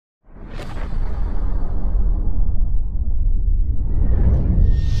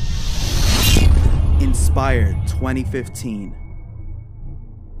Inspired 2015.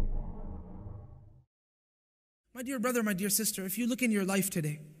 My dear brother, my dear sister, if you look in your life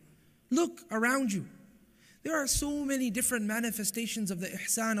today, look around you. There are so many different manifestations of the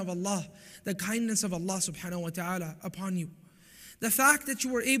ihsan of Allah, the kindness of Allah subhanahu wa ta'ala upon you. The fact that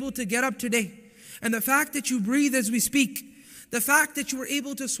you were able to get up today, and the fact that you breathe as we speak, the fact that you were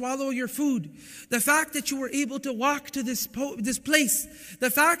able to swallow your food, the fact that you were able to walk to this place, the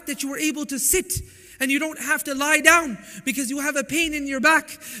fact that you were able to sit and you don't have to lie down because you have a pain in your back,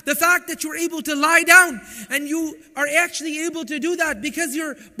 the fact that you're able to lie down and you are actually able to do that because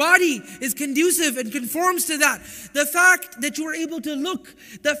your body is conducive and conforms to that, the fact that you are able to look,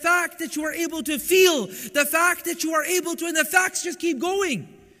 the fact that you are able to feel, the fact that you are able to, and the facts just keep going.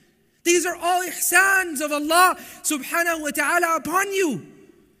 These are all ihsans of Allah subhanahu wa ta'ala upon you.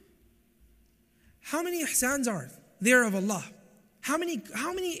 How many ihsans are there of Allah? How many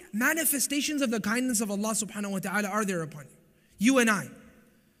manifestations of the kindness of Allah subhanahu wa ta'ala are there upon you? You and I.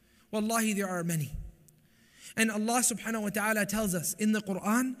 Wallahi, there are many. And Allah subhanahu wa ta'ala tells us in the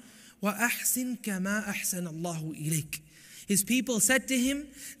Quran, وَأَحْسِن كَمَا أَحْسَنَ اللَّهُ إِلَيْكَ. His people said to him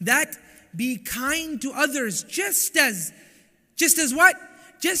that be kind to others just as what?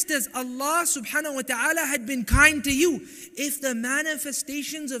 Just as Allah subhanahu wa ta'ala had been kind to you. If the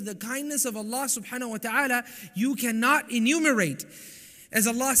manifestations of the kindness of Allah subhanahu wa ta'ala you cannot enumerate. As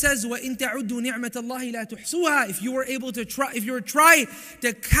Allah says, وَإِن تَعُدُّوا نِعْمَةَ اللَّهِ لَا تُحْصُوهَا. If you try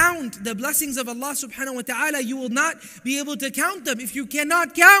to count the blessings of Allah subhanahu wa ta'ala, you will not be able to count them. If you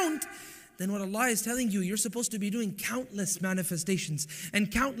cannot count, then what Allah is telling you, you're supposed to be doing countless manifestations and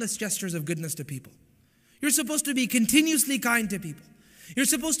countless gestures of goodness to people. You're supposed to be continuously kind to people. You're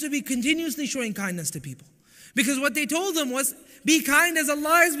supposed to be continuously showing kindness to people. Because what they told them was, be kind as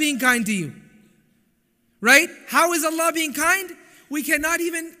Allah is being kind to you. Right? How is Allah being kind? We cannot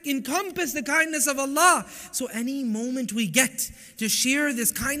even encompass the kindness of Allah. So any moment we get to share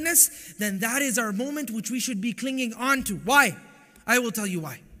this kindness, then that is our moment which we should be clinging on to. Why? I will tell you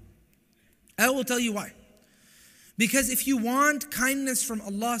why. I will tell you why. Because if you want kindness from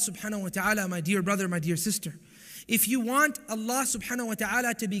Allah subhanahu wa ta'ala, my dear brother, my dear sister, if you want Allah subhanahu wa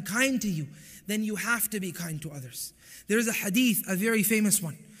ta'ala to be kind to you, then you have to be kind to others. There is a hadith, a very famous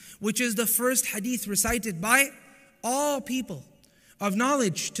one, which is the first hadith recited by all people of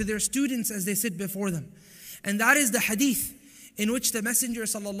knowledge to their students as they sit before them. And that is the hadith in which the Messenger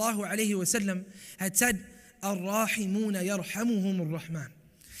sallallahu alayhi wa sallam had said, الراحمون يرحمهم الرحمن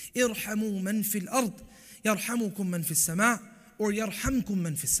ارحموا من في الأرض يرحمكم من في السماء or يرحمكم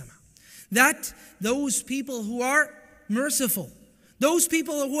من في السماء. That those people who are merciful,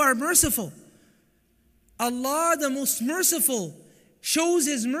 Allah the most merciful shows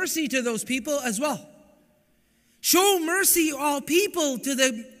His mercy to those people as well. Show mercy, all people, to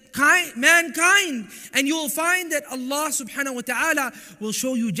the mankind, and you will find that Allah subhanahu wa ta'ala will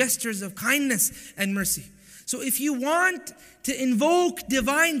show you gestures of kindness and mercy. So if you want to invoke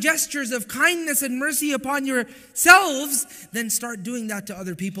divine gestures of kindness and mercy upon yourselves, then start doing that to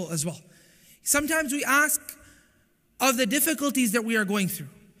other people as well. Sometimes we ask of the difficulties that we are going through.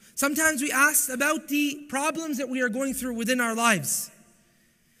 Sometimes we ask about the problems that we are going through within our lives.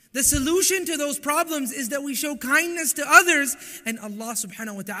 The solution to those problems is that we show kindness to others, and Allah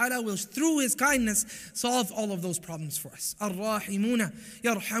subhanahu wa ta'ala will, through His kindness, solve all of those problems for us. Ar-Rahimuna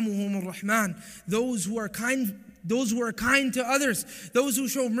yarhamuhum ar-Rahman. Those who are kind to others, those who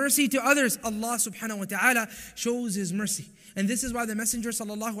show mercy to others, Allah subhanahu wa ta'ala shows His mercy. And this is why the Messenger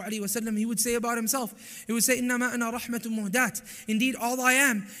sallallahu alaihi wasallam, he would say about himself, he would say, إِنَّمَا أَنَا رَحْمَةٌ مُهْدَاتٌ. Indeed, all I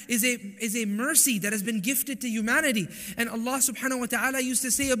am is a mercy that has been gifted to humanity. And Allah subhanahu wa ta'ala used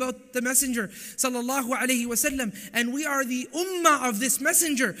to say about the Messenger sallallahu alaihi wasallam, and we are the ummah of this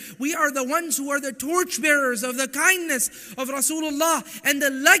Messenger. We are the ones who are the torchbearers of the kindness of Rasulullah and the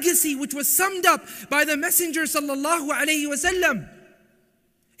legacy which was summed up by the Messenger sallallahu alaihi wasallam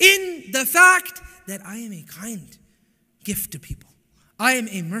in the fact that I am a kind gift to people. I am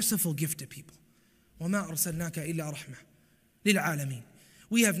a merciful gift to people. وَمَا أَرْسَلْنَاكَ إِلَّا رَحْمَةً لِلْعَالَمِينَ.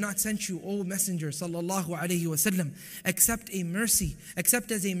 We have not sent you, O Messenger sallallahu alaihi wasallam, except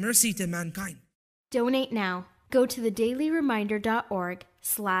as a mercy to mankind. Donate now. Go to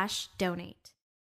thedailyreminder.org/donate.